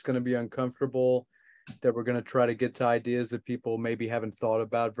that it's going to be uncomfortable, that we're going to try to get to ideas that people maybe haven't thought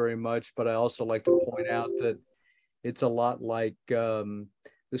about very much. But I also like to point out that it's a lot like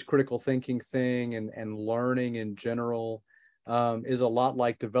this critical thinking thing and learning in general is a lot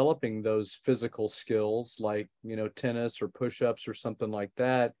like developing those physical skills, like, tennis or push-ups or something like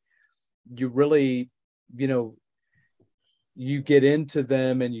that. You really, you get into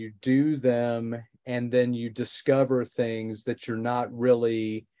them and you do them, and then you discover things that you're not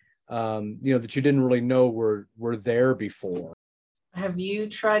really that you didn't really know were there before. Have you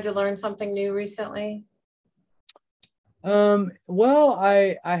tried to learn something new recently? Well,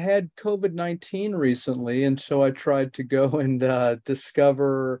 I had COVID-19 recently, and so I tried to go and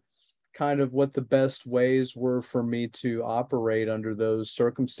discover kind of what the best ways were for me to operate under those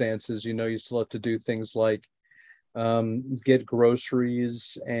circumstances. You still have to do things like get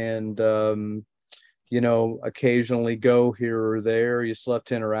groceries and occasionally go here or there. You still have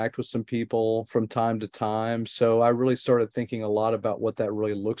to interact with some people from time to time. So I really started thinking a lot about what that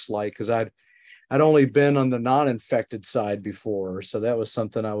really looks like, because I'd only been on the non-infected side before. So that was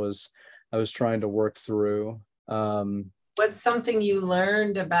something I was trying to work through. What's something you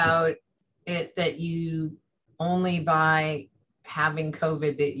learned about it that you only by having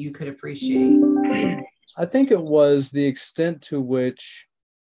COVID that you could appreciate? I think it was the extent to which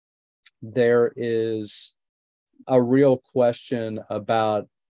there is a real question about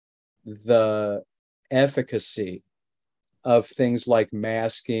the efficacy of things like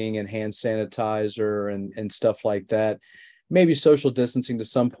masking and hand sanitizer and stuff like that. Maybe social distancing to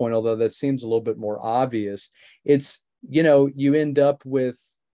some point, although that seems a little bit more obvious. It's, you end up with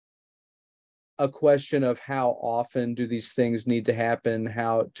a question of how often do these things need to happen?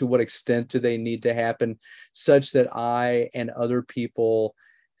 To what extent do they need to happen such that I and other people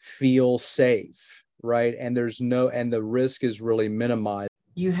feel safe, right? And the risk is really minimized.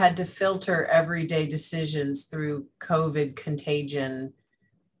 You had to filter everyday decisions through COVID contagion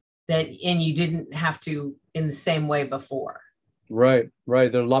and you didn't have to in the same way before. Right.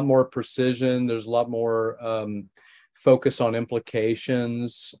 There's a lot more precision. There's a lot more focus on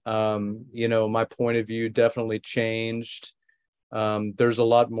implications. My point of view definitely changed. There's a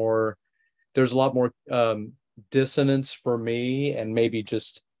lot more dissonance for me, and maybe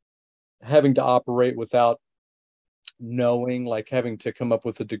just having to operate without knowing, like having to come up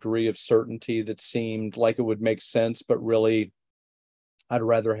with a degree of certainty that seemed like it would make sense, but really I'd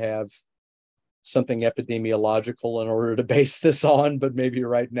rather have something epidemiological in order to base this on, but maybe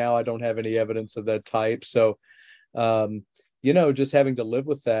right now I don't have any evidence of that type. So, just having to live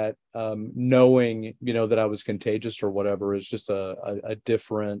with that, knowing, that I was contagious or whatever is just a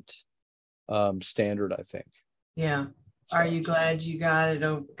different standard, I think. Yeah. So, are you glad you got it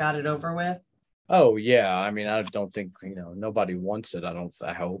over with? Oh yeah. I mean, I don't think, nobody wants it.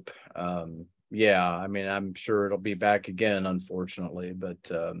 I hope. I'm sure it'll be back again, unfortunately,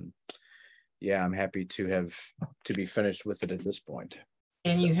 but I'm happy to be finished with it at this point.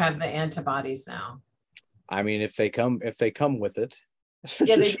 And you have the antibodies now. I mean, if they come with it.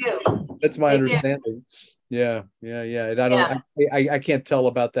 Yeah, they do. That's my understanding. Yeah. I can't tell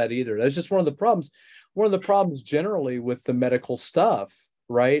about that either. That's just one of the problems. One of the problems generally with the medical stuff,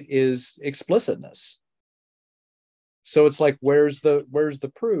 right, is explicitness. So it's like, where's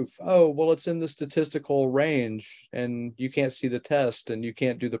the proof? Oh, well, it's in the statistical range and you can't see the test and you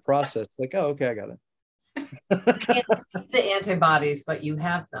can't do the process. It's like, oh, okay, I got it. You can't see the antibodies, but you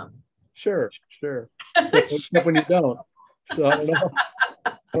have them. Sure. Except when you don't. So I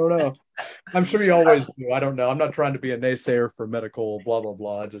don't know. I'm sure you always do. I don't know. I'm not trying to be a naysayer for medical blah, blah,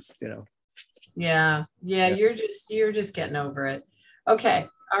 blah. Just, Yeah. You're just getting over it. Okay.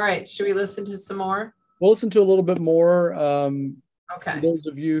 All right. Should we listen to some more? We'll listen to a little bit more. Okay. For those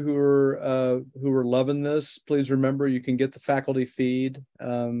of you who are loving this, please remember you can get the faculty feed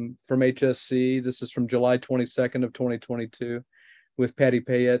from HSC. This is from July 22nd of 2022 with Patty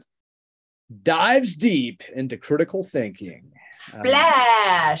Payette. Dives deep into critical thinking.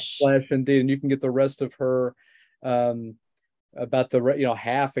 Splash indeed. And you can get the rest of her about the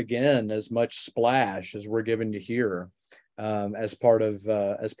half again as much splash as we're giving you here. As part of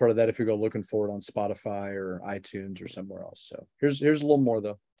that, if you go looking for it on Spotify or iTunes or somewhere else. So here's a little more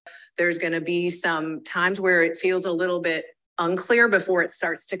though. There's going to be some times where it feels a little bit unclear before it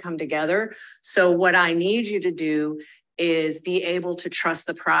starts to come together. So what I need you to do is be able to trust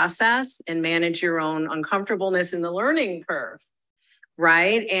the process and manage your own uncomfortableness in the learning curve,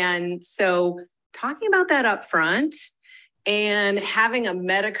 right? And so talking about that up front and having a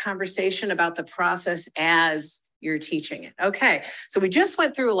meta conversation about the process as you're teaching it. Okay, so we just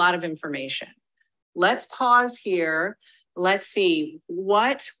went through a lot of information. Let's pause here. Let's see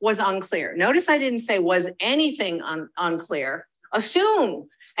what was unclear. Notice I didn't say was anything unclear. Assume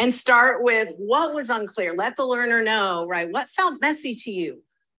and start with what was unclear. Let the learner know, right? What felt messy to you?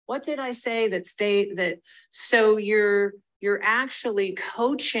 What did I say so you're actually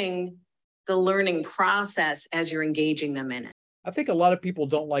coaching the learning process as you're engaging them in it. I think a lot of people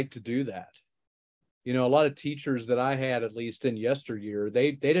don't like to do that. A lot of teachers that I had, at least in yesteryear,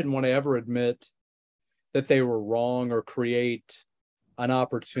 they didn't want to ever admit that they were wrong or create an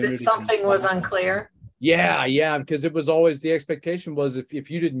opportunity. That something was unclear. Yeah, because it was always the expectation was if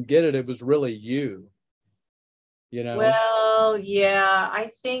you didn't get it, it was really you. Well, yeah, I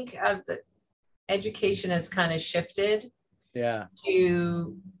think the education has kind of shifted. Yeah.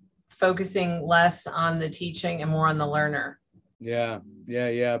 To focusing less on the teaching and more on the learner. Yeah.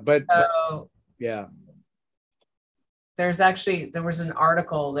 But yeah. There was an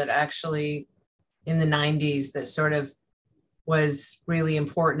article that actually in the 90s that sort of was really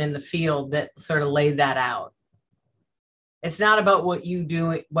important in the field that sort of laid that out. It's not about what you're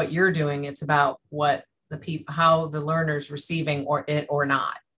doing. It's about what how the learner's receiving or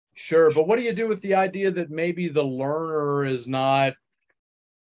not. Sure. But what do you do with the idea that maybe the learner is not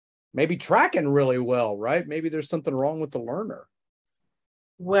maybe tracking really well, right? Maybe there's something wrong with the learner.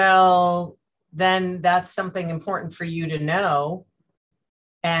 Well, then that's something important for you to know,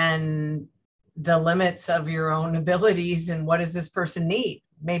 and the limits of your own abilities and what does this person need?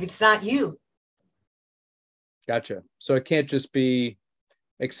 Maybe it's not you. Gotcha. So it can't just be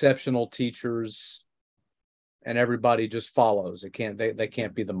exceptional teachers and everybody just follows. They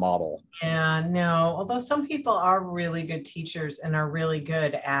can't be the model. Yeah, no. Although some people are really good teachers and are really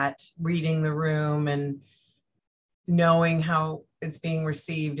good at reading the room and knowing how it's being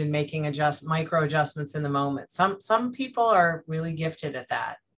received and making micro adjustments in the moment. Some people are really gifted at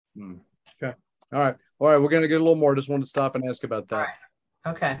that. Okay. All right. We're going to get a little more. Just wanted to stop and ask about that. All right.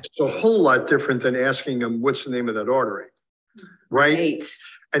 Okay. It's a whole lot different than asking them, what's the name of that artery? Right?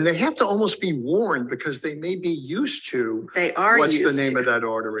 And they have to almost be warned because they may be used to what's the name of that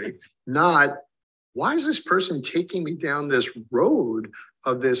artery, not why is this person taking me down this road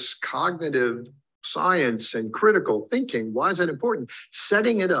of this cognitive science and critical thinking? Why is that important?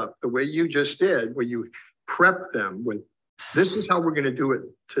 Setting it up the way you just did, where you prep them with, this is how we're going to do it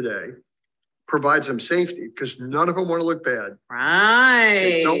today, provides them safety because none of them want to look bad. Right.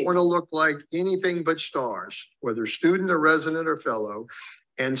 They don't want to look like anything but stars, whether student or resident or fellow.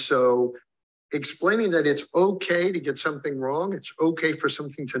 And so explaining that it's okay to get something wrong, it's okay for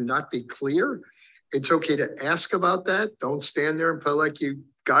something to not be clear. It's okay to ask about that. Don't stand there and feel like you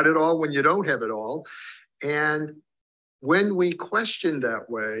got it all when you don't have it all. And when we question that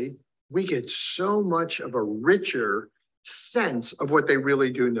way, we get so much of a richer sense of what they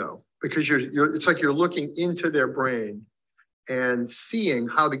really do know, because it's like you're looking into their brain and seeing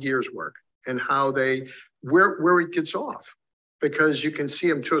how the gears work and how where it gets off, because you can see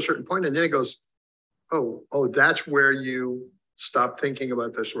them to a certain point and then it goes, oh, that's where you stop thinking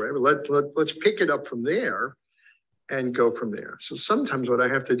about this, right? Let's pick it up from there and go from there. So sometimes what I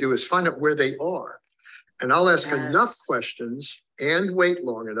have to do is find out where they are. And I'll ask enough questions and wait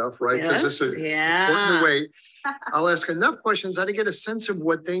long enough, right? Because this is important to wait. I'll ask enough questions that I get a sense of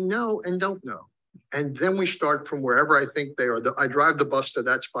what they know and don't know. And then we start from wherever I think they are. I drive the bus to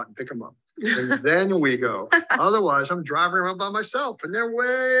that spot and pick them up. And then we go. Otherwise, I'm driving around by myself and they're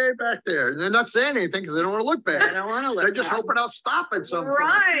way back there. And they're not saying anything because they don't want to look bad. I don't want to look They're just hoping I'll stop at some point.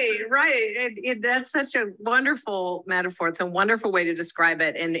 Right. That's such a wonderful metaphor. It's a wonderful way to describe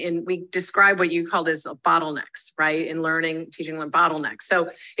it. And we describe what you called as bottlenecks, right? In learning, teaching, learn bottlenecks. So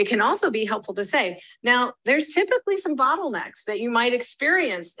it can also be helpful to say, now there's typically some bottlenecks that you might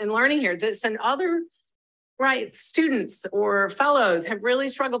experience in learning here. This and other students or fellows have really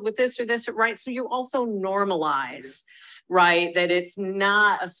struggled with this or this, right? So you also normalize, right? That it's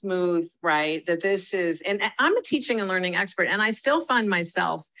not a smooth, right? That this is, and I'm a teaching and learning expert, and I still find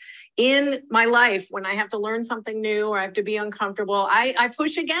myself in my life when I have to learn something new or I have to be uncomfortable, I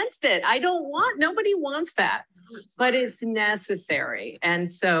push against it. Nobody wants that, but it's necessary. And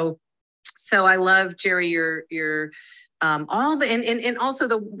so I love, Jerry, your all the and also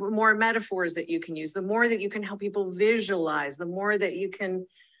the more metaphors that you can use, the more that you can help people visualize, the more that you can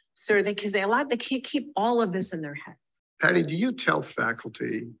sort of think, because they can't keep all of this in their head. Patty, do you tell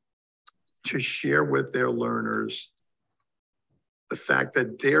faculty to share with their learners the fact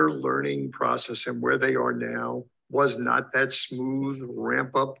that their learning process and where they are now was not that smooth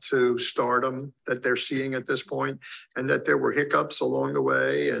ramp up to stardom that they're seeing at this point, and that there were hiccups along the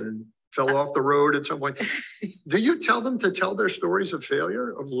way and fell off the road at some point? Do you tell them to tell their stories of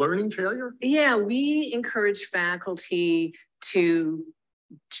failure, of learning failure? Yeah, we encourage faculty to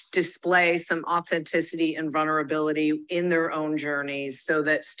display some authenticity and vulnerability in their own journeys so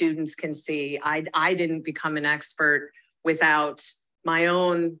that students can see, I didn't become an expert without my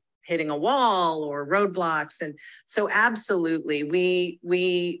own hitting a wall or roadblocks. And so absolutely,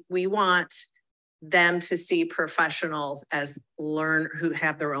 we want them to see professionals as who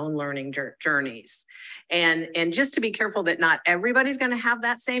have their own learning journeys. And just to be careful that not everybody's going to have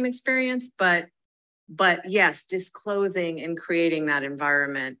that same experience, but yes, disclosing and creating that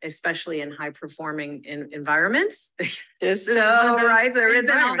environment, especially in high performing environments. There isn't all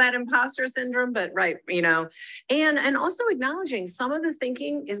that imposter syndrome, but and also acknowledging some of the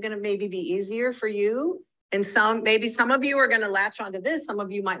thinking is going to maybe be easier for you. And maybe some of you are going to latch onto this, some of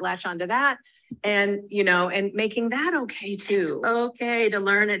you might latch onto that, and making that okay too. It's okay to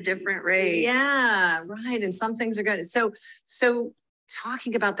learn at different rates. Yeah, right. And some things are good. So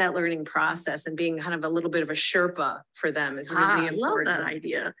talking about that learning process and being kind of a little bit of a Sherpa for them is really important. I love that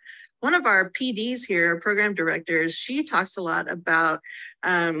idea. One of our PDs here, program directors, she talks a lot about,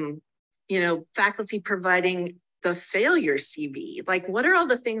 faculty providing the failure CV. Like, what are all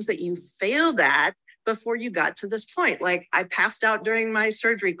the things that you failed at before you got to this point? Like, I passed out during my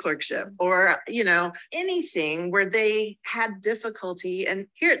surgery clerkship, or, anything where they had difficulty. And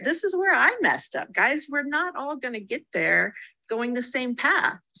this is where I messed up. Guys, we're not all going to get there going the same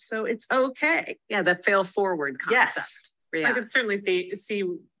path. So it's okay. Yeah, the fail forward concept. Yes. Yeah. I could certainly see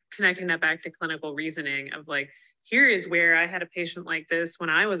connecting that back to clinical reasoning of like, here is where I had a patient like this when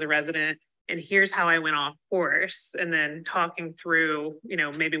I was a resident, and here's how I went off course, and then talking through,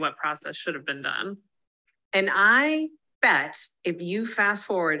 maybe what process should have been done. And I bet if you fast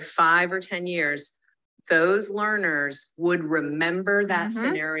forward 5 or 10 years, those learners would remember that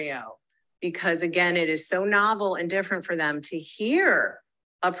scenario, because again, it is so novel and different for them to hear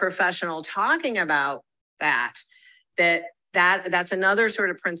a professional talking about that's another sort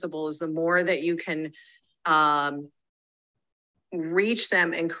of principle, is the more that you can reach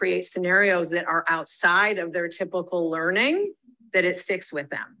them and create scenarios that are outside of their typical learning, that it sticks with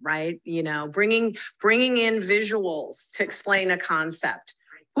them, right? You know, bringing in visuals to explain a concept.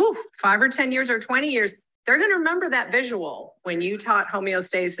 Ooh, 5 or 10 years or 20 years, they're going to remember that visual when you taught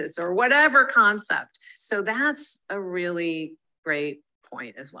homeostasis or whatever concept. So that's a really great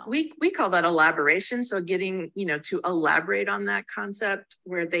point as well. We call that elaboration. So getting, to elaborate on that concept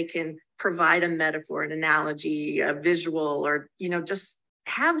where they can provide a metaphor, an analogy, a visual, or, just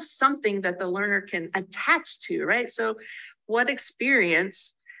have something that the learner can attach to, right? So what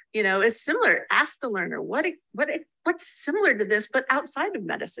experience, is similar? Ask the learner, what's similar to this, but outside of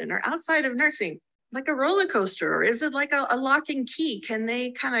medicine or outside of nursing? Like a roller coaster, or is it like a lock and key? Can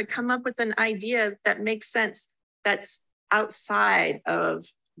they kind of come up with an idea that makes sense that's outside of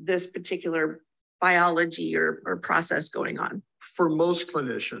this particular biology or process going on? For most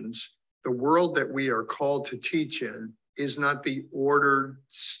clinicians, the world that we are called to teach in is not the ordered,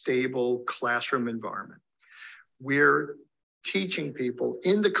 stable classroom environment. We're teaching people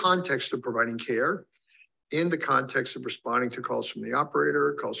in the context of providing care, in the context of responding to calls from the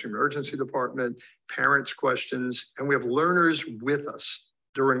operator, calls from the emergency department, parents' questions, and we have learners with us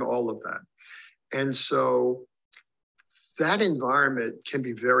during all of that. And so that environment can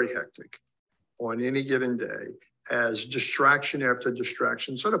be very hectic on any given day as distraction after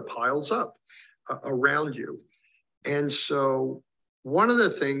distraction sort of piles up around you. And so one of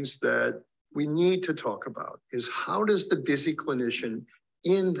the things that we need to talk about is, how does the busy clinician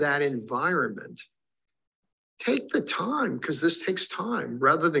in that environment take the time, because this takes time,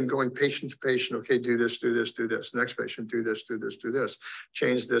 rather than going patient to patient, okay, do this, do this, do this, next patient, do this, do this, do this,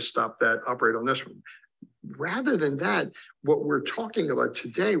 change this, stop that, operate on this one. Rather than that, what we're talking about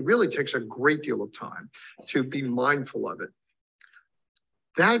today really takes a great deal of time to be mindful of it.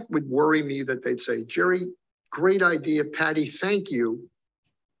 That would worry me, that they'd say, Jerry, great idea, Patty, thank you,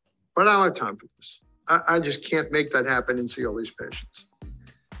 but I don't have time for this. I just can't make that happen and see all these patients.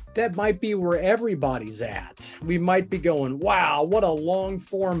 That might be where everybody's at. We might be going, wow, what a long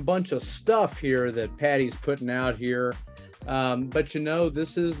form bunch of stuff here that Patty's putting out here. But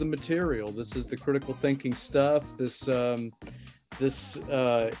this is the material. This is the critical thinking stuff. This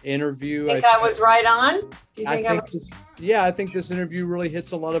interview. I think I was right on? Do you think I think this interview really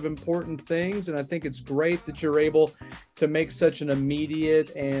hits a lot of important things, and I think it's great that you're able to make such an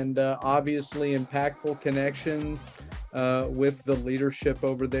immediate and obviously impactful connection with the leadership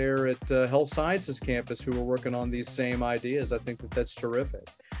over there at Health Sciences Campus who are working on these same ideas. I think that's terrific.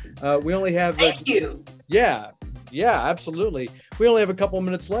 We only have... Thank you. Yeah, absolutely. We only have a couple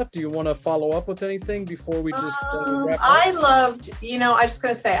minutes left. Do you want to follow up with anything before we just wrap up? I loved, I just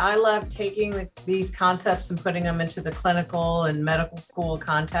going to say, I love taking these concepts and putting them into the clinical and medical school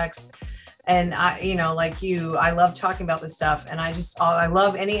context. And I, like you, I love talking about this stuff. And I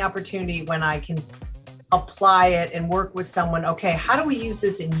love any opportunity when I can apply it and work with someone. Okay, how do we use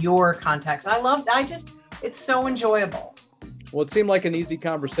this in your context? It's so enjoyable. Well, it seemed like an easy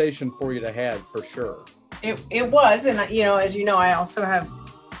conversation for you to have, for sure. It was. And, as you know, I also have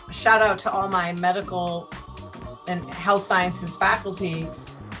a shout out to all my medical and health sciences faculty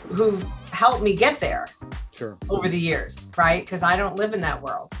who helped me get there. Sure. Over the years, right? Because I don't live in that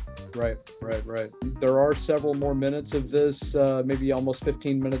world. Right. There are several more minutes of this, maybe almost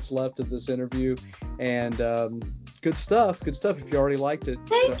 15 minutes left of this interview. And good stuff if you already liked it.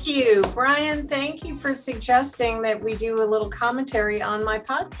 Thank you, Brian. Thank you for suggesting that we do a little commentary on my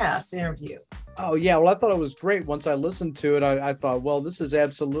podcast interview. Oh, yeah. Well, I thought it was great. Once I listened to it, I thought, well, this is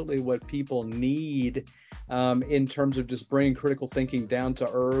absolutely what people need in terms of just bringing critical thinking down to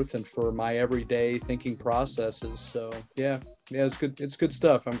earth and for my everyday thinking processes. So, yeah, it's good. It's good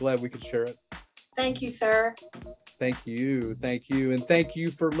stuff. I'm glad we could share it. Thank you, sir. Thank you. And thank you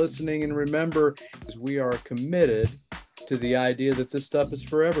for listening. And remember, we are committed to the idea that this stuff is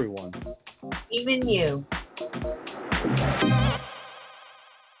for everyone. Even you.